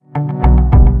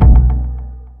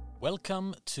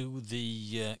Welcome to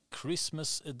the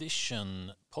Christmas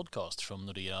edition podcast from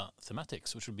Nordea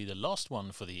Thematics, which will be the last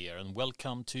one for the year. And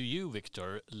welcome to you,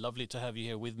 Victor. Lovely to have you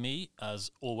here with me,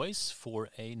 as always, for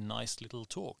a nice little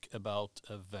talk about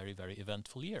a very, very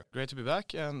eventful year. Great to be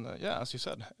back. And as you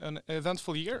said, an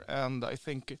eventful year. And I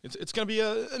think it's going to be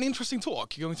an interesting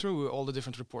talk, going through all the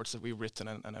different reports that we've written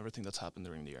and everything that's happened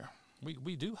during the year.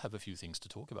 We do have a few things to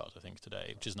talk about, I think,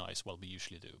 today, which is nice. Well, we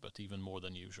usually do, but even more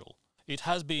than usual. It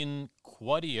has been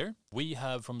quite a year. We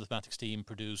have, from the Thematics team,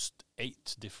 produced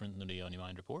 8 different Nordea On Your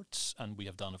Mind reports, and we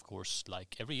have done, of course,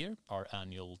 like every year, our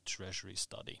annual Treasury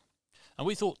study. And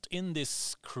we thought in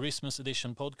this Christmas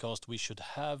edition podcast, we should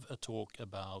have a talk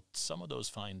about some of those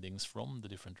findings from the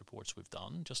different reports we've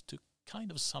done, just to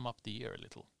kind of sum up the year a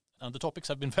little. And the topics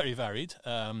have been very varied.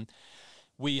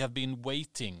 We have been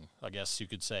waiting, I guess you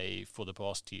could say, for the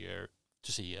past year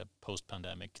to see a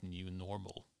post-pandemic new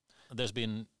normal. There's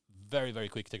been very, very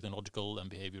quick technological and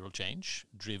behavioral change,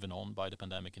 driven on by the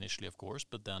pandemic initially, of course,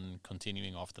 but then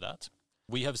continuing after that.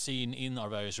 We have seen in our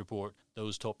various reports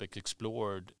those topics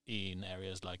explored in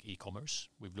areas like e-commerce.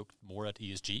 We've looked more at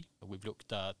ESG. We've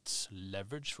looked at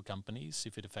leverage for companies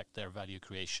if it affects their value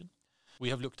creation. We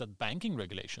have looked at banking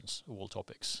regulations, of all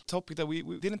topics. Topic that we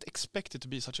didn't expect it to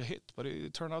be such a hit, but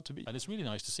it turned out to be. And it's really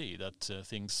nice to see that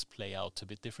things play out a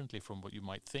bit differently from what you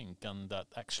might think, and that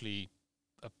actually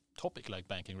a topic like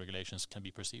banking regulations can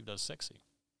be perceived as sexy.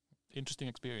 Interesting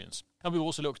experience. And we've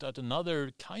also looked at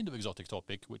another kind of exotic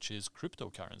topic, which is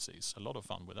cryptocurrencies. A lot of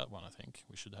fun with that one, I think.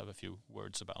 We should have a few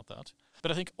words about that.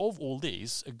 But I think of all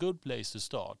these, a good place to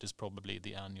start is probably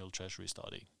the annual Treasury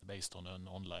study, based on an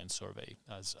online survey,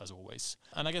 as always.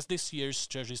 And I guess this year's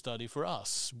Treasury study for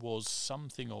us was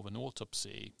something of an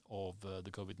autopsy of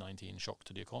the COVID-19 shock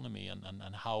to the economy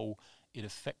and how it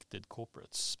affected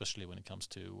corporates, especially when it comes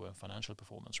to financial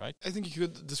performance, right? I think you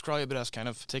could describe it as kind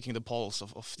of taking the pulse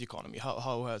of the economy.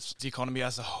 How has the economy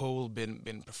as a whole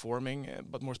been performing,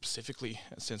 but more specifically,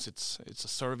 since it's a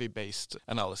survey-based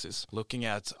analysis, looking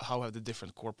at how have the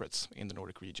different corporates in the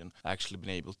Nordic region actually been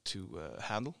able to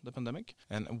handle the pandemic,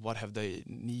 and what have they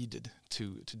needed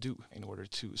to do in order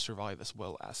to survive as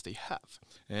well as they have.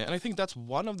 And I think that's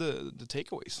one of the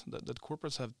takeaways, that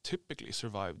corporates have typically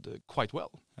survived quite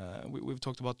well. We've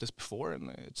talked about this before, and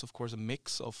it's of course a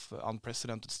mix of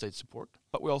unprecedented state support.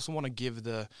 But we also want to give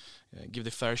the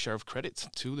fair share of credit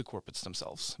to the corporates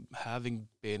themselves, having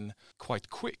been quite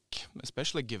quick,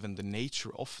 especially given the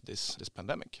nature of this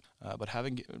pandemic, but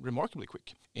having remarkably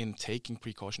quick in taking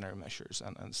precautionary measures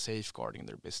and safeguarding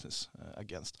their business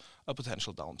against a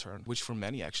potential downturn, which for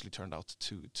many actually turned out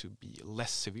to be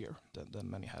less severe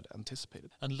than many had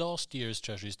anticipated. And last year's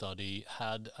Treasury study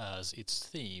had as its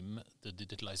theme the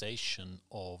digitalization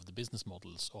of the business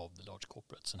models of the large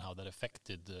corporates and how that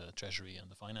affected the Treasury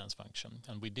and the finance function.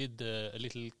 And we did a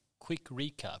little quick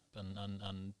recap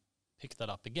and picked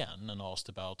that up again and asked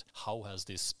about how has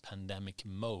this pandemic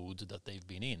mode that they've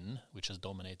been in, which has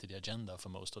dominated the agenda for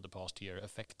most of the past year,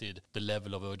 affected the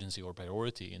level of urgency or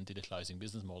priority in digitalizing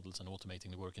business models and automating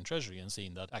the work in Treasury, and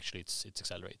seen that actually it's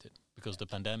accelerated because the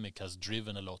pandemic has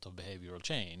driven a lot of behavioral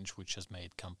change, which has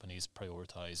made companies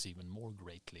prioritize even more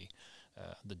greatly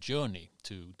the journey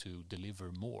to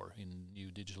deliver more in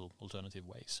new digital alternative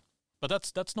ways. But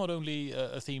that's not only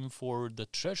a theme for the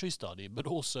Treasury study, but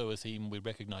also a theme we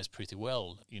recognize pretty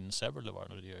well in several of our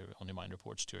On Your Mind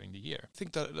reports during the year. I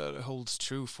think that holds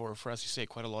true for, as you say,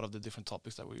 quite a lot of the different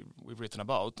topics that we've written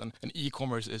about. And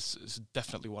e-commerce is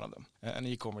definitely one of them. And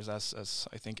e-commerce, as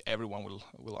I think everyone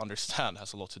will understand,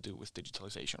 has a lot to do with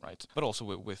digitalization, right? But also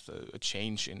with a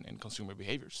change in consumer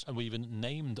behaviors. And we even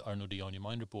named our Nordea On Your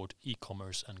Mind report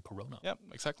E-commerce and Corona. Yeah,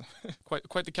 exactly.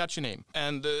 quite the catchy name.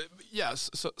 And yes,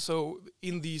 so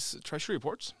in these Treasury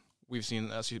reports, we've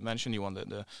seen, as you mentioned, Johan,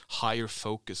 the higher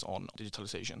focus on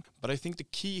digitalization. But I think the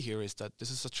key here is that this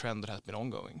is a trend that has been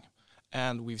ongoing.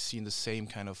 And we've seen the same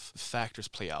kind of factors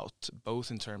play out,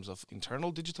 both in terms of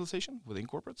internal digitalization within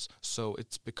corporates. So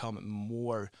it's become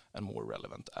more and more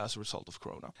relevant as a result of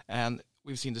Corona. And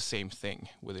we've seen the same thing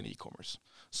within e-commerce.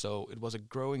 So it was a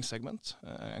growing segment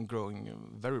and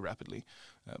growing very rapidly.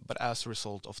 But as a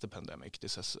result of the pandemic,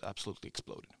 this has absolutely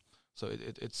exploded. So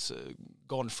it's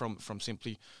gone from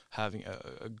simply having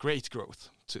a great growth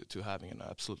to having an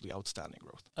absolutely outstanding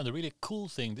growth. And the really cool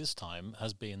thing this time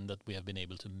has been that we have been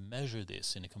able to measure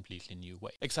this in a completely new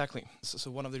way. Exactly.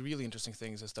 So one of the really interesting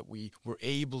things is that we were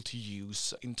able to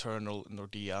use internal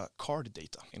Nordea card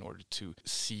data in order to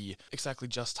see exactly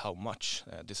just how much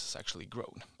this has actually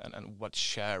grown and what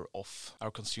share of our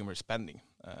consumer spending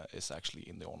is actually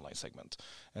in the online segment.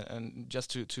 And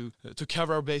just to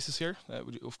cover our bases here,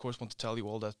 we of course want to tell you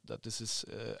all that this is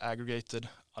aggregated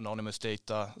anonymous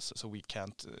data, so we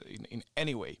can't in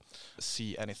any way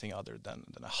see anything other than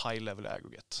a high-level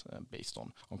aggregate based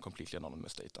on completely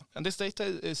anonymous data. And this data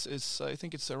is I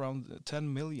think it's around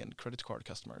 10 million credit card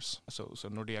customers, so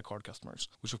Nordea card customers,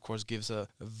 which of course gives a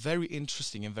very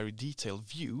interesting and very detailed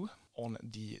view on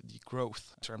the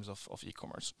growth in terms of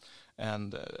e-commerce.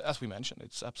 And as we mentioned,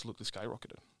 it's absolutely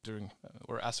skyrocketed during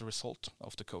or as a result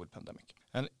of the COVID pandemic.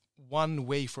 And one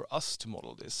way for us to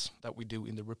model this that we do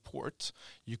in the report,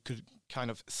 you could kind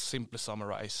of simply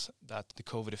summarize that the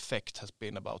COVID effect has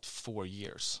been about 4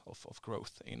 years of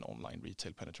growth in online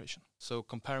retail penetration. So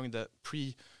comparing the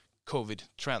pre-COVID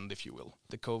trend, if you will,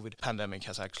 the COVID pandemic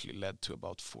has actually led to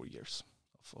about 4 years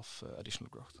of additional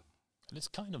growth. And it's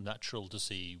kind of natural to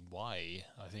see why.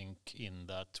 I think in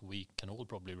that we can all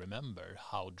probably remember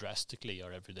how drastically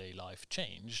our everyday life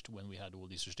changed when we had all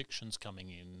these restrictions coming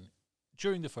in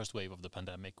during the first wave of the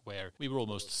pandemic, where we were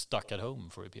almost stuck at home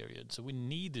for a period. So we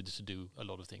needed to do a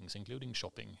lot of things, including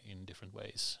shopping in different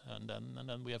ways. And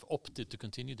then we have opted to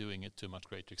continue doing it to a much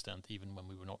greater extent, even when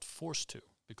we were not forced to,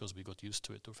 because we got used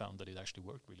to it or found that it actually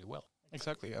worked really well.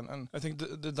 Exactly, and I think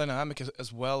the dynamic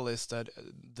as well is that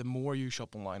the more you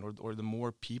shop online or the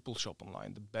more people shop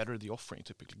online, the better the offering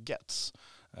typically gets.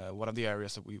 One of the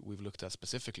areas that we've looked at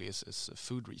specifically is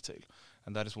food retail,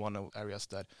 and that is one of areas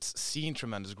that's seen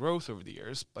tremendous growth over the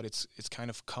years, but it's kind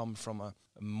of come from a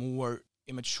more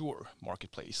immature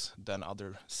marketplace than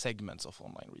other segments of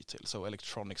online retail. So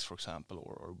electronics, for example,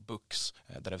 or books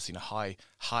that have seen a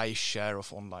high share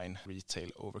of online retail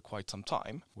over quite some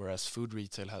time, whereas food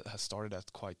retail has started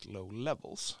at quite low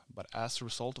levels. But as a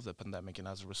result of the pandemic and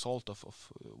as a result of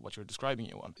what you're describing,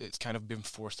 Johan, it's kind of been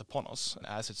forced upon us. And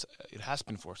as it has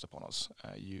been forced upon us,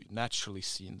 you naturally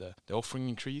seen the offering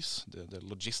increase, the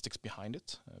logistics behind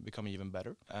it become even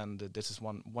better. And this is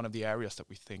one of the areas that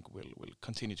we think will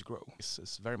continue to grow.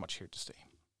 Is very much here to stay.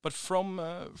 But from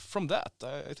that,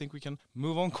 I think we can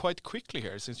move on quite quickly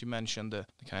here, since you mentioned the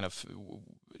kind of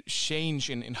change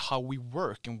in how we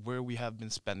work and where we have been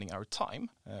spending our time,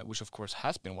 which of course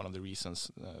has been one of the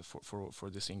reasons for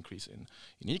this increase in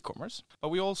e-commerce. But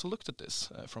we also looked at this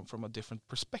from a different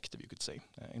perspective, you could say,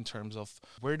 in terms of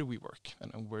where do we work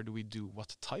and where do we do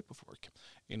what type of work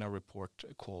in our report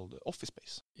called Office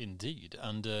Space. Indeed,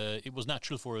 and it was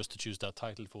natural for us to choose that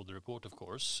title for the report, of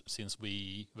course, since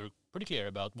we were pretty clear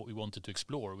about what we wanted to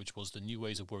explore, which was the new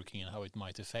ways of working and how it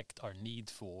might affect our need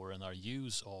for and our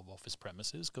use of office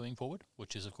premises going forward,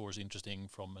 which is of course interesting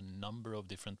from a number of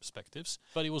different perspectives.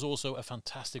 But it was also a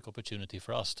fantastic opportunity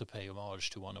for us to pay homage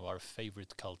to one of our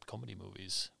favorite cult comedy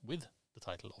movies with the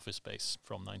title Office Space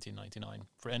from 1999.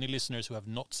 For any listeners who have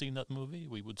not seen that movie,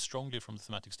 we would strongly from the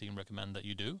thematics team recommend that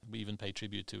you do. We even pay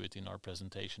tribute to it in our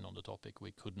presentation on the topic.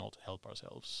 We could not help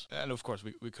ourselves. And of course,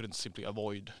 we couldn't simply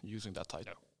avoid using that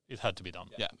title. No. It had to be done.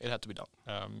 Yeah, it had to be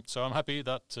done. So I'm happy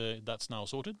that that's now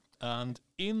sorted. And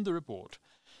in the report,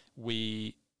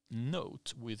 we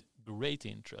note with great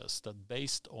interest that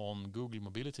based on Google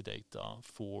mobility data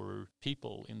for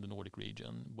people in the Nordic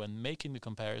region, when making the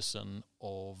comparison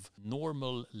of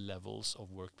normal levels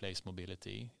of workplace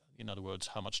mobility, in other words,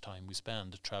 how much time we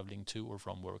spend traveling to or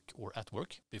from work or at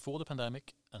work before the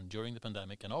pandemic and during the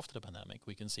pandemic and after the pandemic,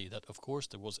 we can see that, of course,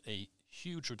 there was a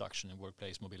huge reduction in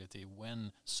workplace mobility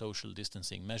when social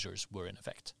distancing measures were in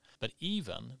effect. But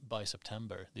even by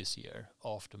September this year,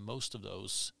 after most of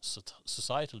those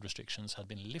societal restrictions had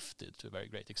been lifted to a very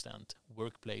great extent,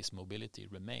 workplace mobility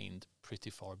remained pretty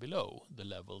far below the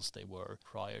levels they were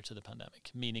prior to the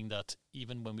pandemic, meaning that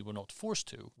even when we were not forced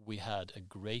to, we had a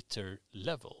greater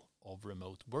level of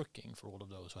remote working for all of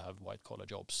those who have white-collar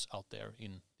jobs out there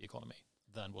in the economy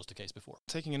than was the case before.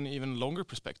 Taking an even longer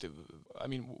perspective, I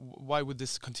mean, why would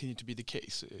this continue to be the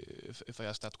case, if I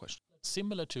ask that question?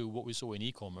 Similar to what we saw in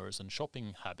e-commerce and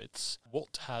shopping habits,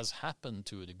 what has happened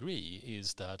to a degree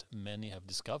is that many have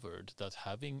discovered that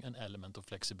having an element of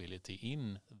flexibility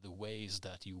in the ways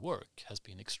that you work has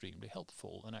been extremely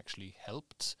helpful and actually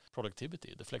helped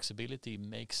productivity. The flexibility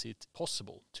makes it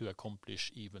possible to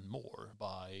accomplish even more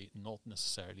by not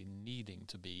necessarily needing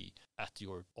to be at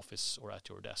your office or at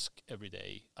your desk every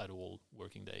day at all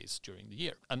working days during the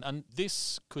year. And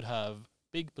this could have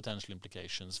big potential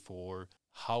implications for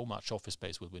how much office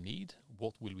space will we need,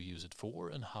 what will we use it for,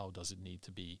 and how does it need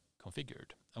to be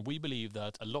configured. And we believe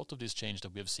that a lot of this change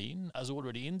that we have seen, as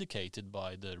already indicated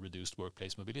by the reduced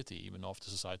workplace mobility, even after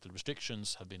societal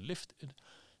restrictions have been lifted,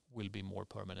 will be more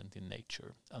permanent in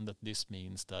nature, and that this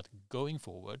means that going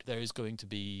forward there is going to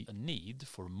be a need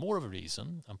for more of a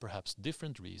reason, and perhaps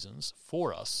different reasons,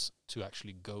 for us to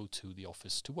actually go to the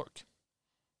office to work.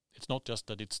 It's not just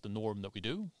that it's the norm that we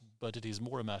do, but it is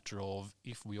more a matter of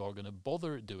if we are going to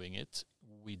bother doing it,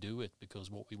 we do it because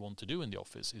what we want to do in the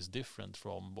office is different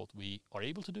from what we are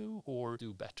able to do or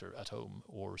do better at home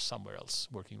or somewhere else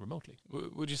working remotely.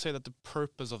 Would you say that the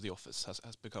purpose of the office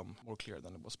has become more clear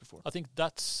than it was before? I think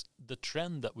that's the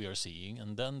trend that we are seeing,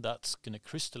 and then that's going to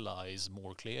crystallize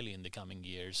more clearly in the coming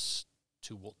years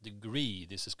to what degree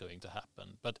this is going to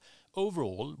happen. But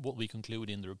overall, what we conclude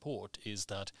in the report is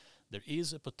that there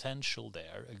is a potential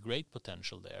there, a great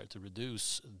potential there, to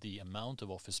reduce the amount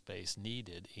of office space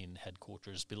needed in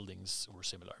headquarters buildings or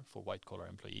similar for white-collar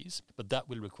employees. But that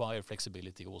will require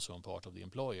flexibility also on part of the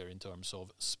employer in terms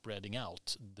of spreading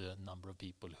out the number of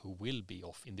people who will be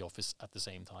in the office at the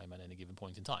same time at any given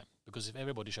point in time. Because if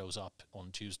everybody shows up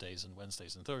on Tuesdays and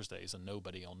Wednesdays and Thursdays and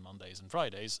nobody on Mondays and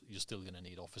Fridays, you're still going to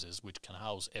need offices which can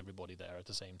house everybody there at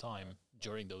the same time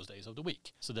during those days of the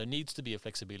week. So there needs to be a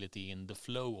flexibility in the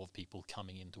flow of people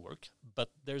coming into work.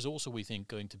 But there's also, we think,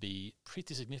 going to be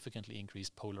pretty significantly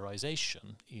increased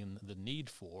polarization in the need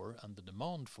for and the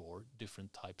demand for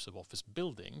different types of office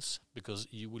buildings, because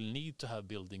you will need to have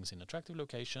buildings in attractive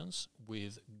locations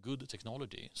with good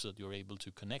technology so that you're able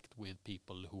to connect with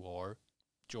people who are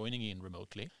joining in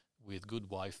remotely with good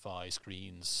Wi-Fi,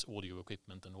 screens, audio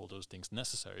equipment, and all those things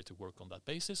necessary to work on that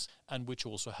basis, and which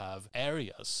also have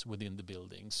areas within the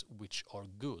buildings which are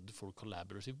good for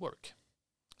collaborative work.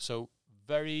 So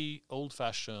very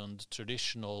old-fashioned,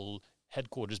 traditional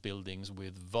headquarters buildings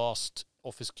with vast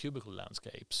office cubicle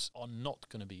landscapes are not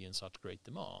going to be in such great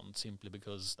demand simply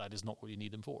because that is not what you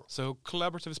need them for. So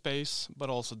collaborative space,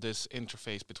 but also this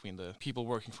interface between the people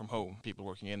working from home, people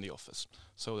working in the office.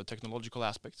 So the technological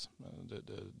aspects, the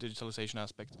digitalization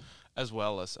aspect, as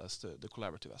well as the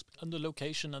collaborative aspect. And the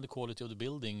location and the quality of the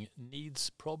building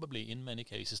needs probably in many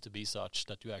cases to be such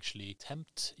that you actually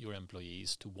tempt your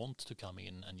employees to want to come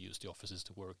in and use the offices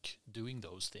to work doing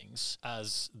those things,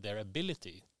 as their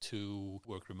ability to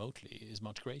work remotely is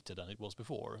much greater than it was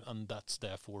before, and that's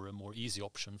therefore a more easy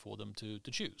option for them to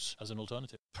choose as an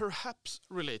alternative. Perhaps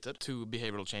related to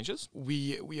behavioral changes,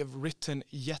 we have written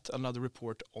yet another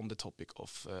report on the topic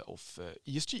of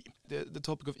ESG. The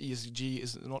topic of ESG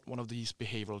is not one of these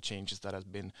behavioral changes that has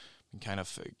been kind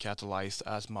of catalyzed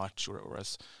as much or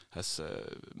has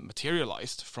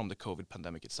materialized from the COVID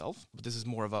pandemic itself. But this is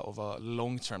more of a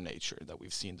long-term nature that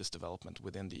we've seen this development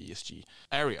within the ESG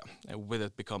area, with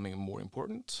it becoming more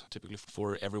important, typically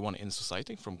for everyone in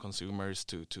society, from consumers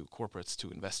to corporates to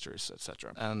investors,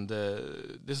 etc. And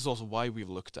this is also why we've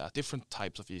looked at different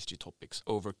types of ESG topics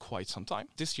over quite some time.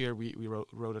 This year we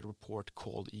wrote a report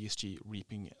called ESG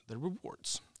Reaping the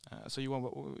Rewards. So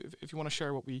if you want to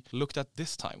share what we looked at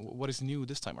this time, what is new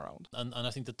this time around? And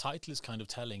I think the title is kind of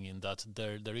telling in that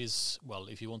there is, well,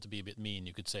 if you want to be a bit mean,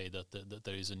 you could say that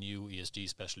there is a new ESG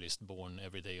specialist born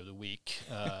every day of the week.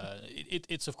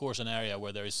 It's of course an area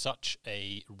where there is such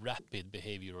a rapid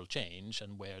behavioral change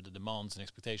and where the demands and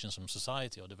expectations from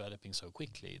society are developing so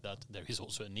quickly that there is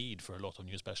also a need for a lot of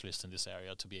new specialists in this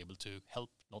area to be able to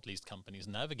help not least companies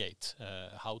navigate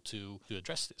how to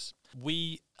address this.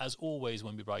 We, as always,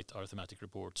 when we write our thematic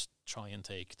reports, try and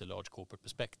take the large corporate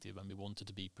perspective, and we wanted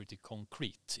to be pretty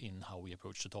concrete in how we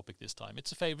approach the topic this time.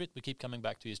 It's a favorite. We keep coming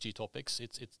back to ESG topics.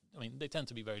 I mean, they tend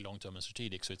to be very long-term and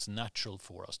strategic, so it's natural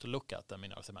for us to look at them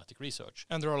in our thematic research.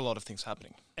 And there are a lot of things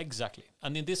happening. Exactly.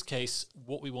 And in this case,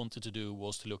 what we wanted to do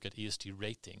was to look at ESG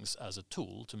ratings as a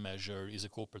tool to measure, is a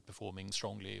corporate performing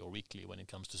strongly or weakly when it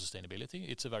comes to sustainability.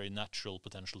 It's a very natural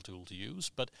potential tool to use,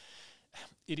 but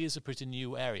it is a pretty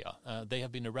new area. They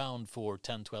have been around for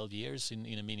 10, 12 years in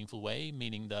a meaningful way,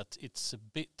 meaning that it's a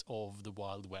bit of the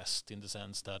Wild West in the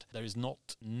sense that there is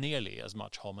not nearly as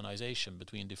much harmonization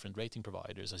between different rating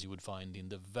providers as you would find in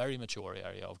the very mature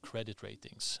area of credit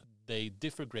ratings. They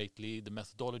differ greatly. The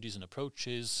methodologies and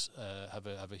approaches have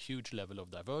a huge level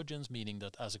of divergence, meaning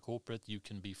that as a corporate you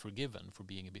can be forgiven for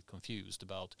being a bit confused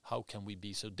about how can we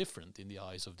be so different in the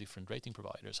eyes of different rating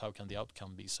providers? How can the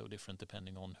outcome be so different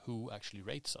depending on who actually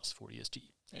rates us for ESG?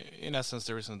 In essence,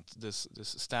 there isn't this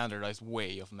standardized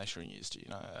way of measuring ESG.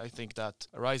 And I think that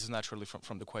arises naturally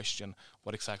from the question,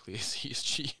 what exactly is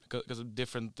ESG? Because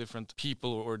different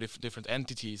people or different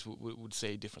entities would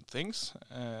say different things.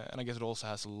 And I guess it also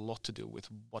has a lot what to do with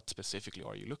what specifically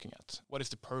are you looking at? What is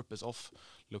the purpose of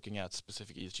looking at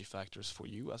specific ESG factors for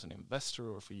you as an investor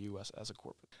or for you as a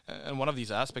corporate? And one of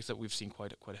these aspects that we've seen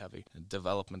quite heavy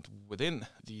development within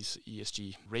these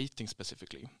ESG ratings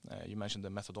specifically, you mentioned the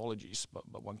methodologies,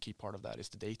 but one key part of that is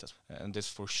the data. And this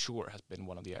for sure has been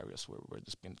one of the areas where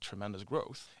there's been tremendous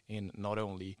growth in not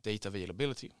only data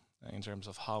availability, in terms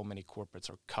of how many corporates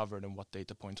are covered and what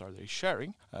data points are they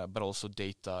sharing, but also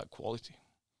data quality.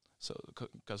 So,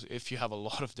 because if you have a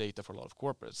lot of data for a lot of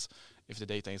corporates, if the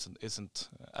data isn't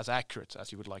as accurate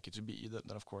as you would like it to be,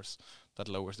 then of course that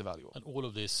lowers the value. And all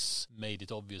of this made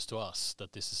it obvious to us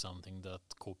that this is something that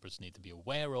corporates need to be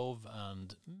aware of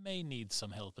and may need some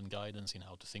help and guidance in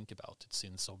how to think about it,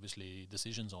 since obviously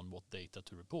decisions on what data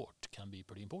to report can be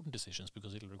pretty important decisions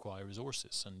because it'll require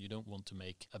resources and you don't want to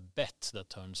make a bet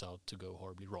that turns out to go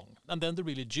horribly wrong. And then the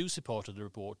really juicy part of the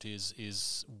report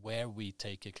is where we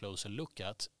take a closer look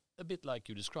at, a bit like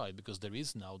you described, because there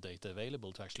is now data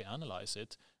available to actually analyze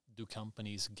it. Do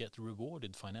companies get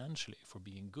rewarded financially for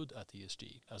being good at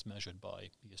ESG as measured by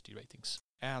ESG ratings?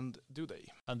 And do they?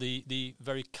 And the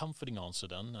very comforting answer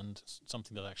then, and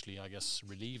something that actually, I guess,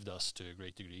 relieved us to a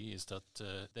great degree, is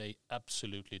that they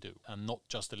absolutely do. And not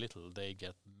just a little, they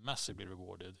get massively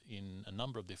rewarded in a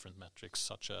number of different metrics,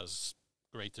 such as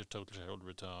greater total shareholder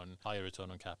return, higher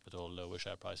return on capital, lower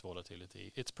share price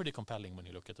volatility. It's pretty compelling when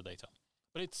you look at the data.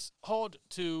 But it's hard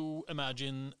to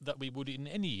imagine that we would in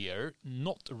any year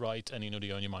not write any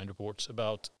Nordea On Your Mind reports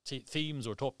about themes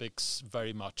or topics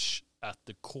very much at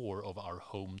the core of our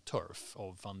home turf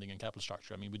of funding and capital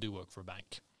structure. I mean, we do work for a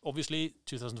bank. Obviously,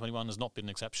 2021 has not been an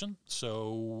exception.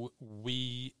 So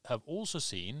we have also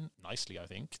seen, nicely I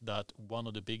think, that one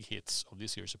of the big hits of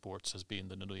this year's reports has been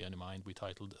the Nordea On Your Mind we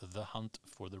titled The Hunt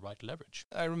for the Right Leverage.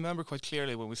 I remember quite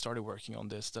clearly when we started working on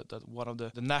this that one of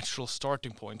the natural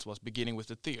starting points was beginning with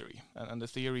the theory. And the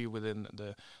theory within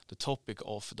the topic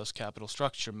of does capital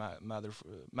structure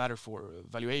matter for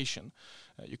valuation.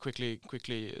 You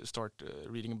quickly start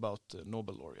reading about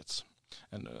Nobel laureates.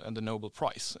 And the Nobel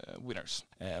Prize winners,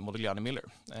 Modigliani Miller.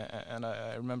 And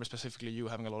I remember specifically you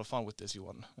having a lot of fun with this,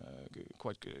 Johan,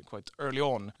 quite early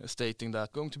on, stating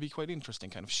that going to be quite interesting,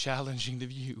 kind of challenging the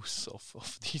views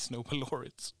of these Nobel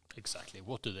laureates. Exactly.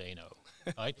 What do they know,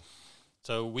 right?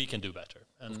 So we can do better.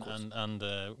 And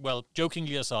well,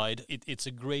 jokingly aside, it's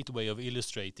a great way of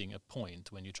illustrating a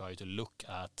point when you try to look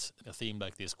at a theme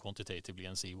like this quantitatively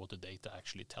and see what the data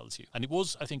actually tells you. And it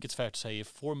was, I think it's fair to say, a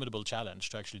formidable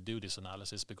challenge to actually do this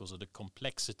analysis because of the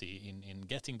complexity in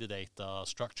getting the data,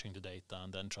 structuring the data,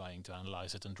 and then trying to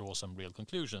analyze it and draw some real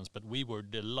conclusions. But we were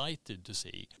delighted to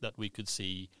see that we could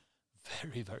see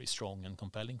very, very strong and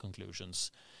compelling conclusions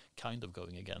kind of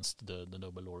going against the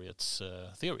Nobel laureates'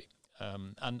 theory.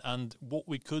 And what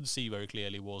we could see very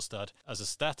clearly was that as a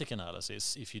static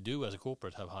analysis, if you do as a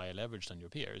corporate have higher leverage than your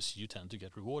peers, you tend to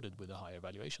get rewarded with a higher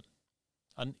valuation.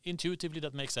 And intuitively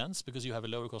that makes sense because you have a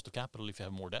lower cost of capital if you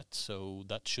have more debt, so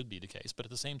that should be the case. But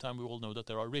at the same time, we all know that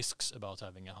there are risks about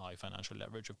having a high financial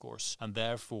leverage, of course, and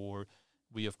therefore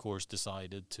we, of course,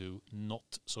 decided to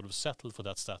not sort of settle for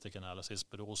that static analysis,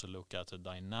 but also look at a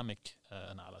dynamic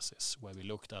analysis where we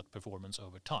looked at performance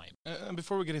over time. And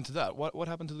before we get into that, what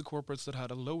happened to the corporates that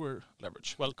had a lower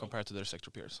leverage compared to their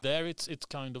sector peers? There it's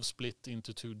kind of split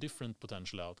into two different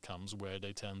potential outcomes where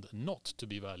they tend not to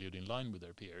be valued in line with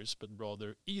their peers, but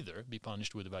rather either be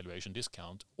punished with a valuation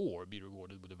discount or be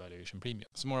rewarded with a valuation premium.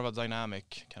 It's more of a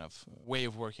dynamic kind of way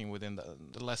of working within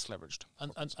the less leveraged.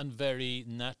 And very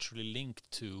naturally linked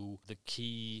to the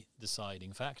key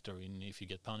deciding factor in if you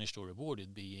get punished or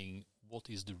rewarded being what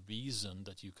is the reason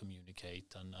that you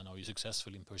communicate and are you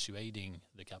successful in persuading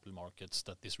the capital markets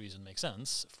that this reason makes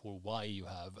sense for why you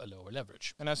have a lower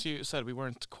leverage. And as you said, we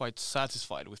weren't quite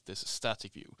satisfied with this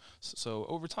static view. So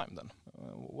over time then,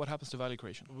 what happens to value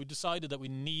creation? We decided that we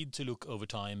need to look over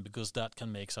time because that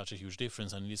can make such a huge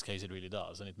difference, and in this case it really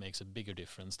does, and it makes a bigger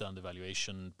difference than the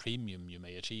valuation premium you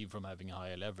may achieve from having a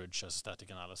higher leverage as static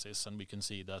analysis. And we can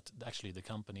see that actually the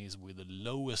companies with the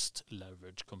lowest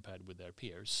leverage compared with their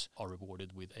peers are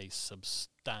rewarded with a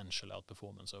substantial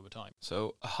outperformance over time.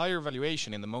 So a higher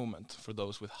valuation in the moment for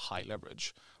those with high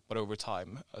leverage, but over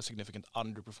time a significant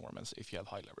underperformance if you have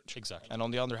high leverage. Exactly. And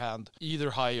on the other hand, either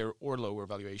higher or lower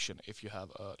valuation if you have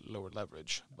a lower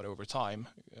leverage, but over time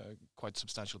quite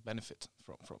substantial benefit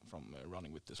from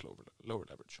running with this lower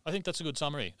leverage. I think that's a good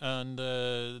summary. And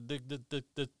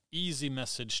the easy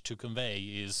message to convey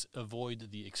is avoid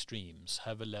the extremes.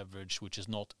 Have a leverage which is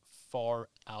not far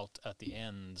out at the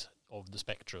end of the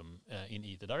spectrum in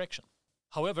either direction.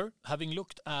 However, having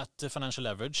looked at the financial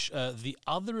leverage, the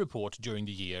other report during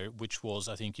the year, which was,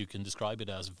 I think you can describe it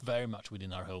as very much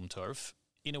within our home turf,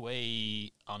 in a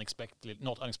way,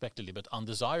 not unexpectedly, but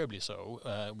undesirably so,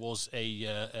 was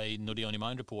a Nordea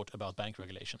Mind report about bank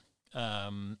regulation.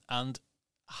 And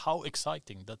how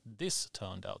exciting that this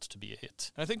turned out to be a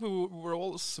hit. I think we were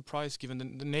all surprised given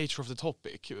the nature of the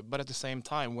topic, but at the same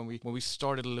time, when we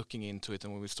started looking into it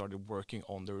and when we started working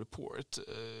on the report,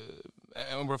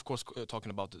 and we're of course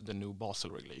talking about the new Basel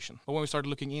regulation, but when we started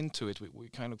looking into it, we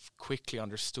kind of quickly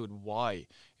understood why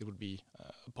it would be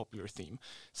a popular theme,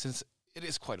 since it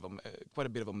is quite a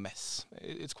bit of a mess.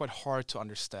 It's quite hard to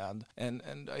understand,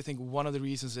 and I think one of the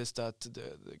reasons is that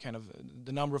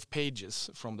the number of pages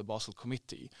from the Basel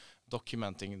Committee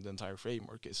documenting the entire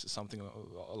framework is something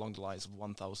along the lines of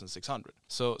 1,600.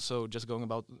 So just going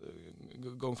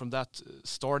from that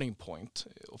starting point,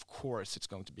 of course, it's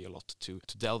going to be a lot to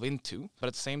delve into. But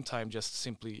at the same time, just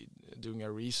simply doing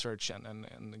our research and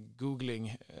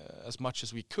Googling as much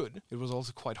as we could, it was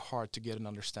also quite hard to get an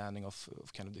understanding of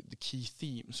kind of the key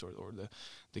themes or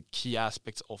the key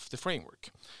aspects of the framework.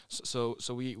 So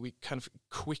we kind of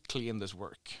quickly in this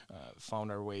work found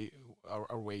our way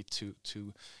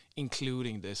to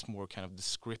including this more kind of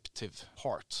descriptive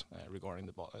part regarding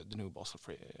the new Basel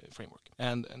framework,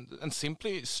 and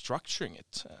simply structuring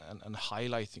it and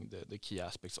highlighting the key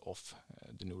aspects of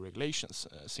the new regulations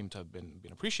seem to have been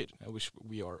appreciated, which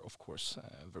we are of course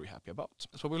very happy about.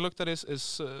 So what we looked at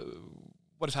is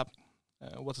what is happening,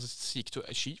 what does it seek to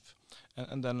achieve,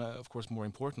 and then of course more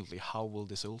importantly, how will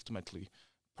this ultimately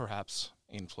perhaps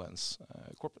influence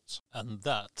corporates. And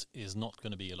that is not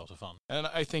going to be a lot of fun. And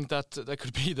I think that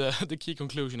could be the key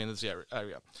conclusion in this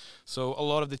area. So a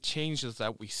lot of the changes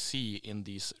that we see in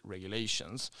these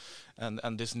regulations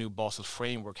and this new Basel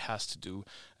framework has to do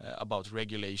about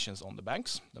regulations on the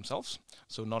banks themselves.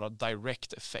 So not a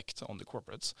direct effect on the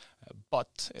corporates,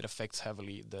 but it affects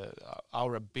heavily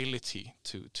our ability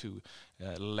to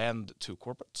lend to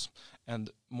corporates.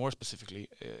 And more specifically,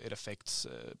 it affects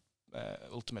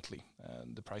ultimately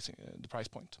the price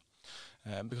point,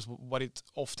 because what it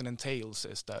often entails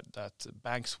is that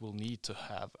banks will need to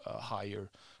have a higher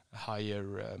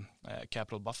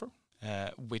capital buffer,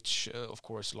 which of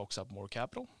course locks up more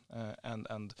capital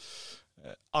and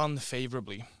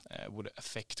unfavorably would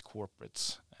affect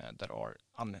corporates that are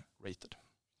unrated.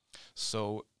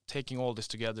 So taking all this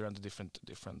together and the different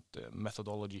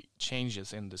methodology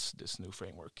changes in this new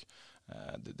framework,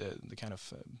 the kind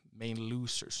of main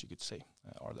losers, you could say,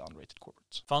 are the unrated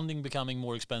corporates. Funding becoming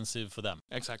more expensive for them.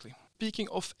 Exactly. Speaking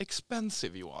of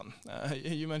expensive, Johan,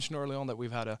 you mentioned early on that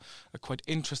we've had a quite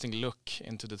interesting look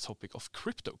into the topic of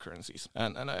cryptocurrencies.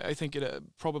 And I think it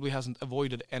probably hasn't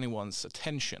avoided anyone's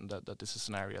attention that this is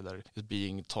an area that is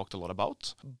being talked a lot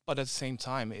about. But at the same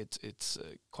time, it's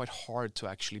quite hard to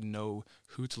actually know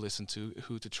who to listen to,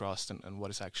 who to trust, and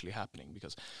what is actually happening,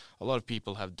 because a lot of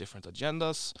people have different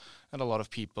agendas, and a lot of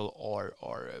people are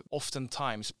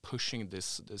oftentimes pushing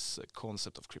this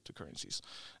concept of cryptocurrencies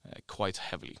quite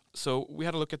heavily. So we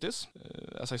had a look at this.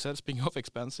 As I said, speaking of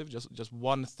expensive, just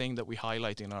one thing that we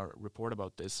highlight in our report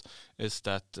about this is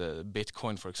that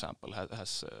Bitcoin, for example,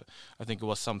 has I think it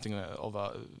was something of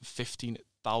a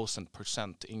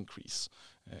 15,000% increase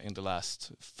in the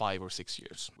last 5 or 6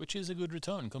 years. Which is a good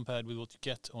return compared with what you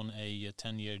get on a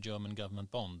 10-year German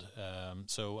government bond.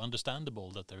 So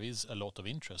understandable that there is a lot of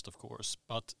interest, of course,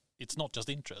 but it's not just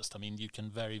interest. I mean, you can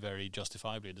very, very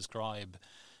justifiably describe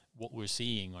what we're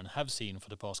seeing and have seen for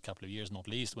the past couple of years, not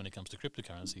least when it comes to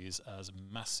cryptocurrencies, as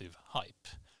massive hype.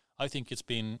 I think it's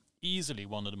been easily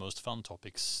one of the most fun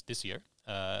topics this year,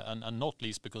 and not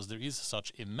least because there is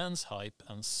such immense hype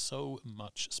and so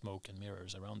much smoke and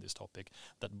mirrors around this topic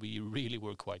that we really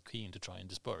were quite keen to try and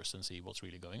disperse and see what's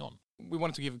really going on. We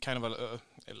wanted to give kind of a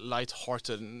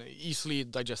light-hearted and easily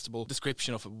digestible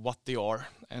description of what they are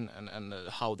and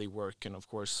how they work, and of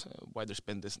course why there's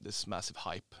been this massive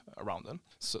hype around them.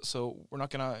 So we're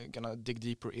not gonna dig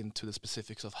deeper into the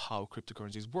specifics of how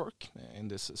cryptocurrencies work in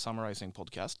this summarizing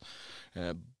podcast.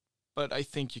 But I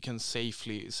think you can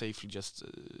safely just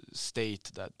state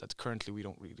that currently we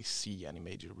don't really see any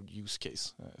major use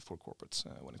case for corporates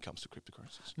when it comes to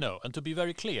cryptocurrencies. No, and to be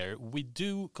very clear, we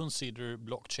do consider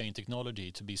blockchain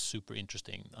technology to be super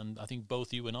interesting. And I think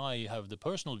both you and I have the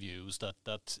personal views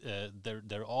that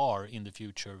there are in the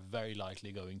future very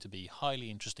likely going to be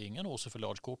highly interesting and also for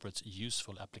large corporates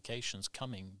useful applications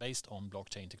coming based on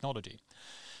blockchain technology.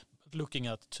 Looking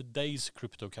at today's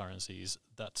cryptocurrencies,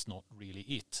 that's not really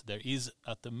it. There is,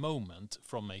 at the moment,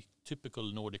 from a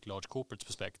typical Nordic large corporates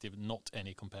perspective, not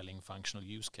any compelling functional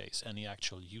use case, any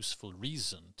actual useful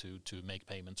reason to make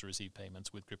payments or receive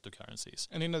payments with cryptocurrencies.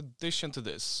 And in addition to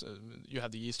this, you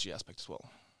have the ESG aspect as well.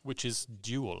 which is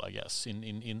dual, I guess,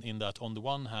 in that on the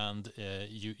one hand,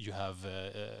 you have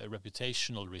a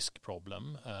reputational risk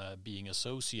problem being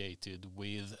associated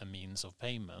with a means of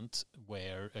payment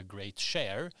where a great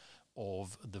share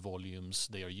of the volumes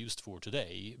they are used for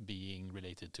today being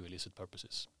related to illicit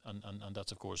purposes. And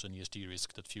that's, of course, an ESG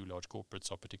risk that few large corporates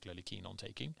are particularly keen on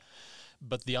taking.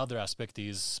 But the other aspect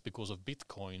is because of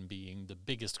Bitcoin being the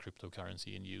biggest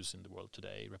cryptocurrency in use in the world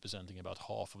today, representing about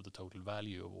half of the total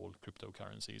value of all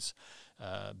cryptocurrencies,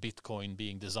 Bitcoin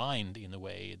being designed in a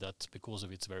way that, because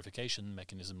of its verification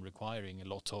mechanism requiring a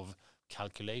lot of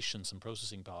calculations and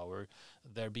processing power,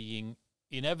 there being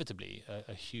inevitably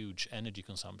a huge energy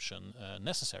consumption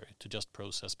necessary to just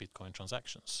process Bitcoin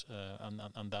transactions.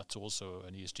 And that's also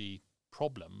an ESG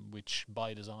problem, which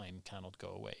by design cannot go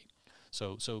away.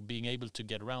 So being able to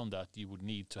get around that, you would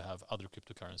need to have other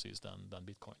cryptocurrencies than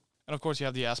Bitcoin. And of course, you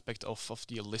have the aspect of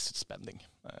the illicit spending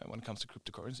when it comes to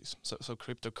cryptocurrencies. So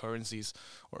cryptocurrencies,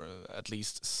 or at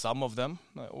least some of them,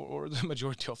 or the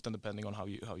majority of them, depending on how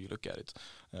you look at it,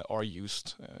 are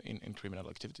used in criminal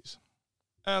activities.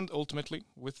 And ultimately,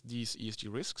 with these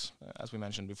ESG risks, as we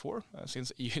mentioned before,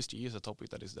 since ESG is a topic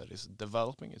that is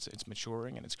developing, it's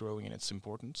maturing and it's growing in its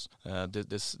importance,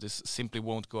 this simply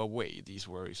won't go away, these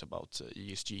worries about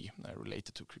ESG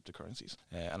related to cryptocurrencies.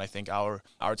 And I think our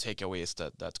takeaway is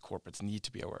that corporates need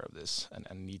to be aware of this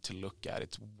and need to look at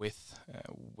it with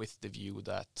the view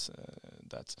that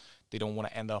they don't want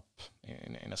to end up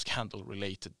in a scandal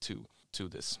related to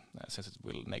this, since it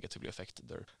will negatively affect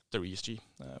their ESG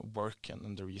work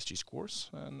and their ESG scores,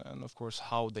 and of course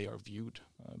how they are viewed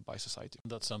by society.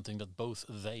 That's something that both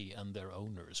they and their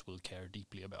owners will care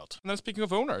deeply about. And then speaking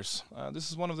of owners,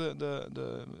 this is one of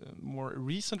the more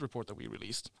recent report that we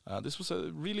released. This was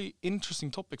a really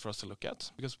interesting topic for us to look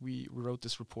at, because we wrote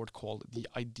this report called The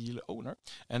Ideal Owner.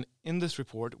 And in this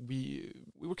report, we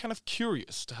were kind of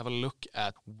curious to have a look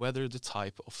at whether the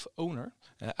type of owner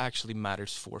actually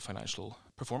matters for financial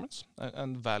performance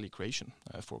and value creation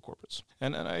for corporates.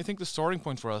 And I think the starting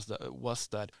point for us was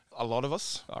that a lot of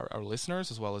us, our listeners,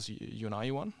 as well as you and I,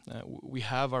 Johan, we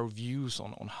have our views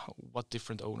on what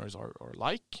different owners are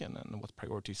like and what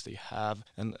priorities they have.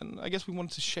 And I guess we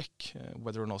wanted to check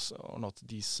whether or not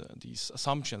these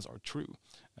assumptions are true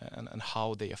and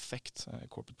how they affect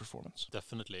corporate performance.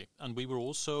 Definitely. And we were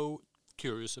also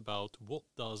curious about what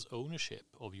does ownership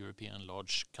of European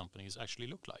large companies actually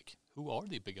look like? Who are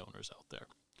the big owners out there?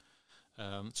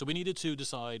 So we needed to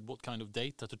decide what kind of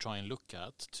data to try and look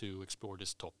at to explore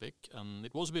this topic. And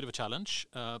it was a bit of a challenge,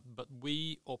 but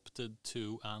we opted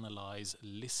to analyze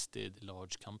listed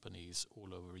large companies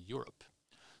all over Europe.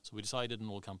 So we decided on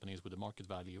all companies with a market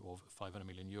value of 500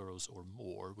 million euros or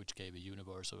more, which gave a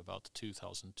universe of about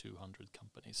 2,200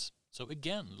 companies. So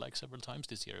again, like several times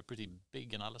this year, a pretty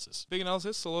big analysis. Big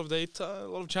analysis, a lot of data, a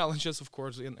lot of challenges, of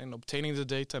course, in obtaining the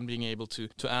data and being able to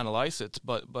analyze it,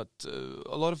 but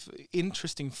a lot of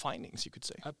interesting findings, you could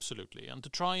say. Absolutely. And to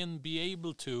try and be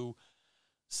able to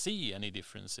see any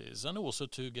differences and also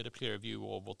to get a clear view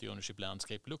of what the ownership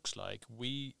landscape looks like,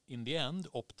 we in the end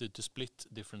opted to split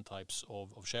different types of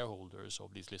shareholders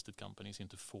of these listed companies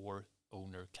into 4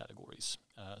 owner categories.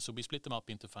 So we split them up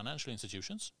into financial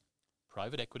institutions,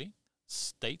 private equity,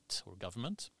 state or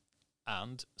government,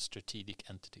 and strategic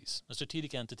entities. And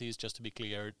strategic entities, just to be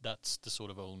clear, that's the sort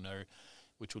of owner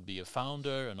which would be a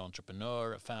founder, an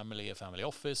entrepreneur, a family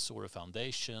office, or a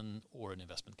foundation, or an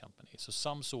investment company. So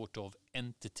some sort of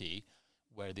entity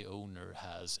where the owner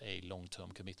has a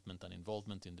long-term commitment and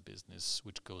involvement in the business,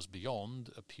 which goes beyond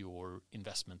a pure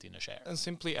investment in a share. And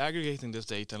simply aggregating this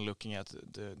data and looking at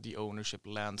the ownership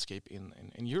landscape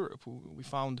in Europe, we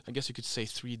found, I guess you could say,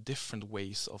 3 different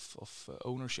ways of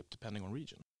ownership depending on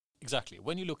region. Exactly.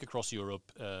 When you look across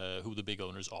Europe, who the big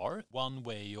owners are, one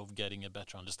way of getting a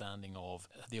better understanding of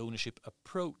the ownership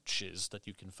approaches that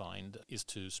you can find is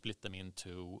to split them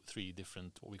into 3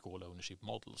 different, what we call ownership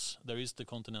models. There is the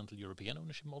continental European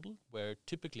ownership model, where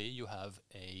typically you have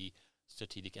a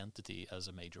strategic entity as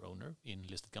a major owner in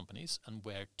listed companies, and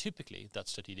where typically that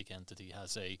strategic entity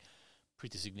has a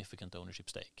pretty significant ownership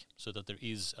stake, so that there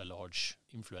is a large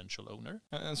influential owner.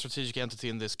 And strategic entity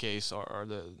in this case are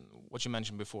the what you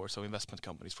mentioned before, so investment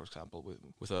companies, for example,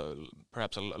 with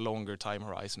perhaps a longer time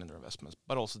horizon in their investments,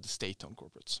 but also the state-owned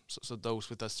corporates. So those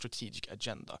with a strategic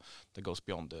agenda that goes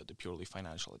beyond the purely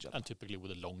financial agenda. And typically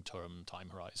with a long-term time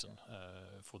horizon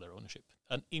for their ownership.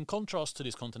 And in contrast to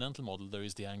this continental model, there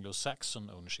is the Anglo-Saxon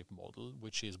ownership model,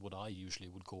 which is what I usually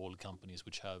would call companies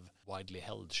which have widely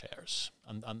held shares.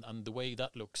 And the way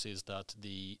that looks is that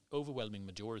the overwhelming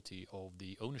majority of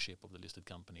the ownership of the listed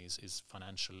companies is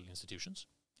financial institutions.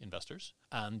 investors.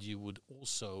 And you would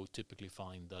also typically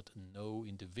find that no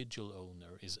individual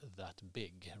owner is that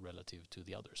big relative to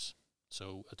the others.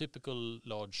 So a typical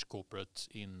large corporate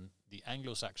in the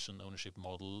Anglo-Saxon ownership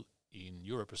model in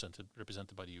Europe,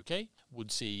 represented by the UK,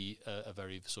 would see a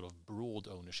very sort of broad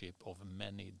ownership of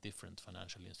many different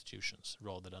financial institutions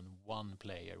rather than one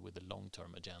player with a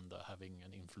long-term agenda having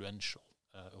an influential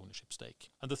ownership stake.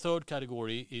 And the third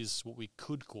category is what we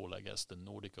could call, I guess, the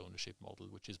Nordic ownership model,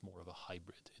 which is more of a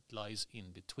hybrid. It lies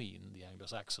in between the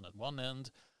Anglo-Saxon at one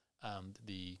end and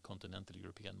the continental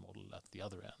European model at the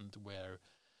other end, where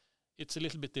it's a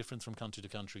little bit different from country to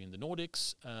country in the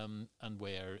Nordics, and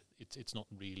where it's not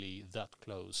really that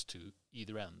close to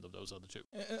either end of those other two.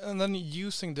 And then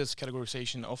using this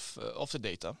categorization of the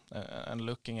data and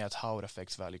looking at how it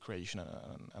affects value creation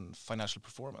and financial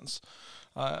performance,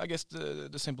 I guess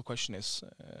the simple question is,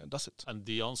 does it? And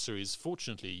the answer is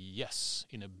fortunately yes,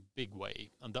 in a big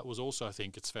way. And that was also, I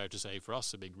think it's fair to say, for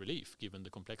us a big relief given the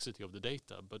complexity of the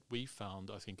data. But we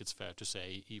found, I think it's fair to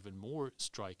say, even more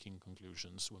striking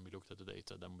conclusions when we looked at the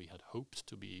data than we had hoped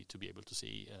to be able to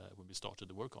see when we started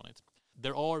the work on it.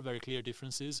 There are very clear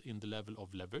differences in the level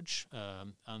of leverage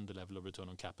and the level of return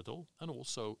on capital, and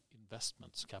also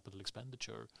investments, capital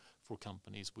expenditure for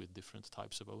companies with different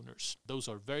types of owners. Those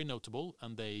are very notable,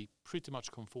 and they pretty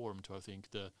much conform to, I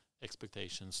think, the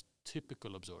expectations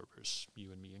typical observers,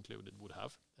 you and me included, would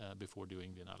have before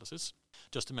doing the analysis.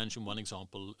 Just to mention one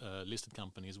example, listed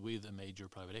companies with a major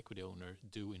private equity owner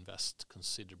do invest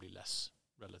considerably less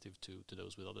relative to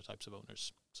those with other types of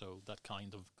owners. So that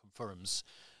kind of confirms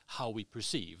how we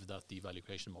perceive that the value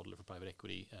creation model for private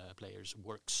equity players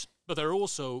works. But there are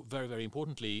also, very, very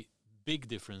importantly, big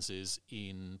differences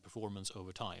in performance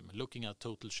over time. Looking at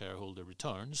total shareholder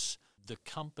returns, the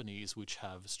companies which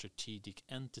have strategic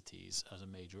entities as a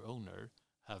major owner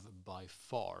have by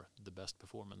far the best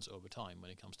performance over time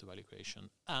when it comes to value creation.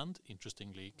 And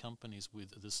interestingly, companies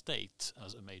with the state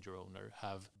as a major owner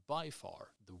have by far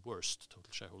the worst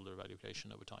total shareholder value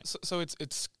creation over time. So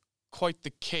it's quite the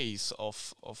case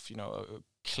of a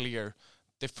clear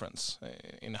difference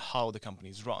in how the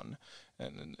companies run,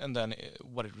 and then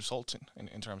what it results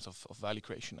in terms of value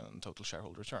creation and total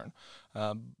shareholder return.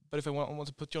 But if I want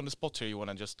to put you on the spot here, you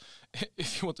want to just,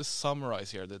 if you want to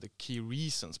summarize here the key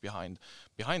reasons behind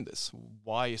this,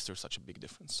 why is there such a big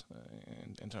difference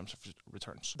in terms of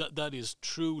returns? That is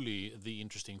truly the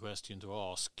interesting question to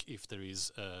ask, if there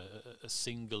is a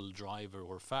single driver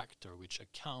or factor which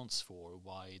accounts for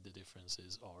why the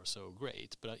differences are so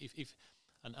great. But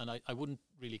I wouldn't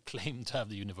really claim to have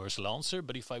the universal answer,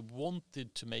 but if I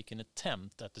wanted to make an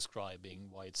attempt at describing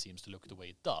why it seems to look the way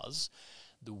it does,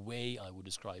 the way I would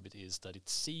describe it is that it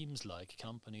seems like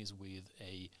companies with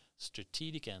a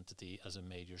strategic entity as a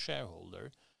major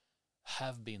shareholder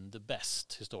have been the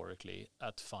best historically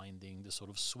at finding the sort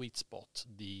of sweet spot,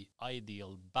 the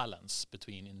ideal balance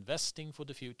between investing for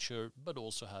the future, but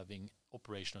also having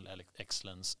operational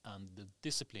excellence and the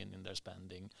discipline in their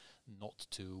spending not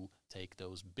to take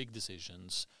those big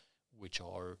decisions which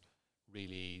are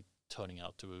really turning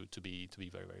out to be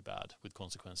very, very bad with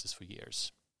consequences for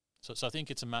years. So I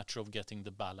think it's a matter of getting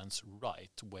the balance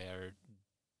right, where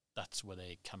that's where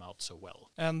they come out so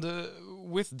well. And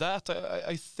with that,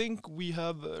 I think we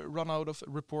have run out of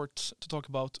reports to talk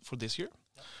about for this year.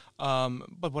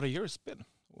 But what a year it's been.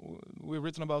 We've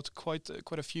written about quite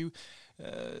a few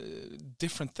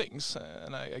different things,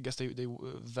 and I guess they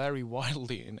vary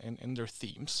wildly in their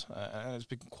themes. And it's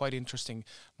been quite interesting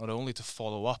not only to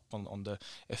follow up on the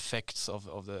effects of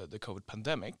the COVID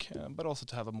pandemic, but also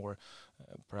to have a more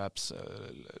perhaps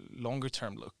longer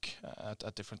term look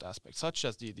at different aspects, such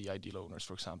as the ideal owners,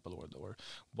 for example, or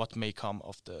what may come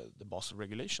of the Basel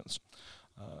regulations.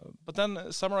 But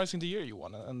then summarizing the year,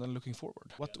 Johan, and then looking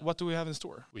forward, what do we have in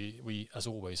store? We as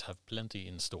always have plenty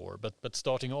in store, but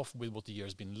starting off with what the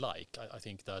year's been like, I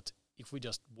think that if we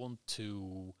just want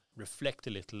to reflect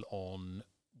a little on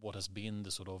what has been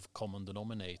the sort of common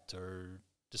denominator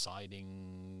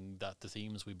deciding that the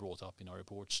themes we brought up in our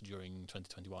reports during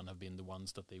 2021 have been the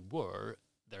ones that they were,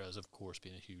 there has, of course,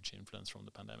 been a huge influence from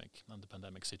the pandemic and the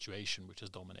pandemic situation, which has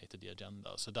dominated the agenda.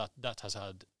 So that has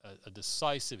had a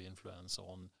decisive influence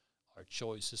on our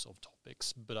choices of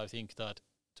topics. But I think that,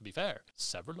 to be fair,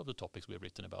 several of the topics we've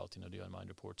written about in the Mind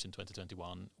reports in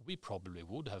 2021, we probably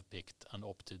would have picked and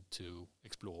opted to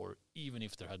explore even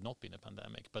if there had not been a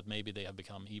pandemic. But maybe they have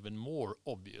become even more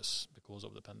obvious because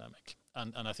of the pandemic.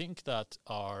 And I think that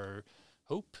our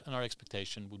hope and our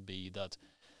expectation would be that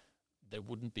there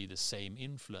wouldn't be the same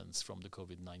influence from the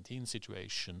COVID-19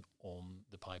 situation on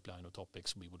the pipeline of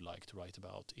topics we would like to write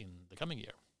about in the coming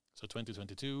year. So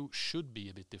 2022 should be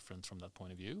a bit different from that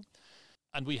point of view.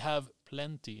 And we have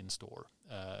plenty in store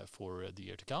for the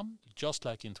year to come. Just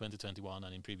like in 2021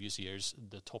 and in previous years,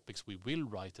 the topics we will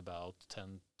write about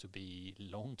tend to be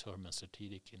long-term and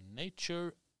strategic in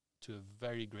nature, to a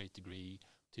very great degree,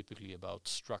 typically about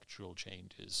structural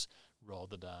changes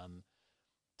rather than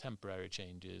temporary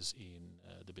changes in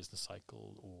the business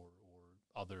cycle or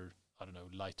other,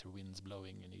 lighter winds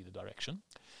blowing in either direction.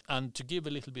 And to give a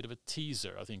little bit of a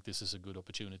teaser, I think this is a good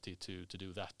opportunity to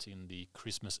do that in the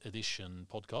Christmas edition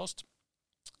podcast.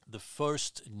 The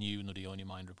first new Nordea On Your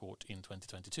Mind report in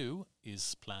 2022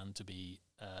 is planned to be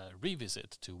a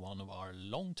revisit to one of our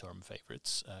long-term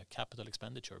favorites, capital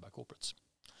expenditure by corporates.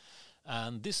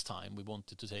 And this time we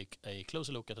wanted to take a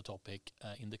closer look at the topic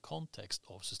in the context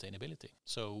of sustainability.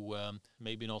 So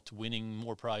maybe not winning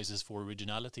more prizes for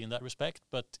originality in that respect,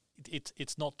 but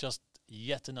it's not just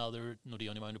yet another Nordea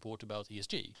On Your Mind report about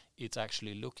ESG. It's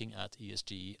actually looking at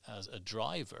ESG as a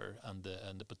driver and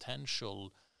the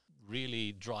potential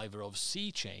really driver of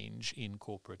sea change in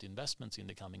corporate investments in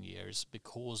the coming years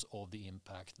because of the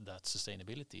impact that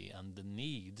sustainability and the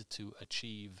need to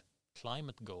achieve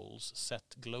climate goals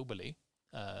set globally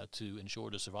to ensure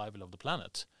the survival of the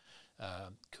planet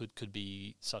could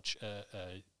be such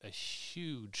a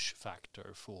huge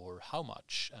factor for how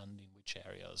much and in which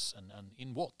areas and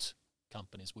in what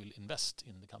companies will invest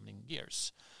in the coming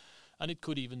years. And it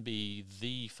could even be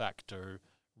the factor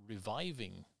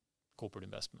reviving corporate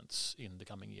investments in the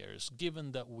coming years,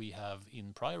 given that we have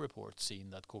in prior reports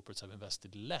seen that corporates have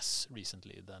invested less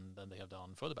recently than they have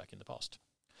done further back in the past.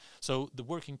 So the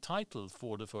working title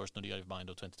for the first Nordea On Your Mind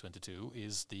of 2022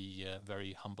 is the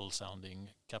very humble-sounding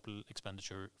capital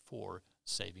expenditure for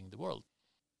saving the world.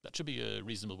 That should be a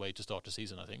reasonable way to start the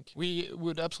season, I think. We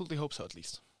would absolutely hope so, at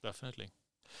least. Definitely.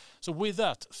 So with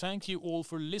that, thank you all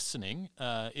for listening.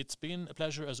 It's been a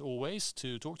pleasure, as always,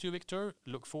 to talk to you, Victor.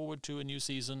 Look forward to a new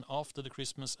season after the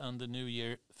Christmas and the New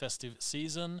Year festive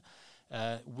season.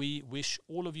 We wish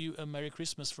all of you a Merry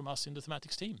Christmas from us in the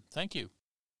Thematics team. Thank you.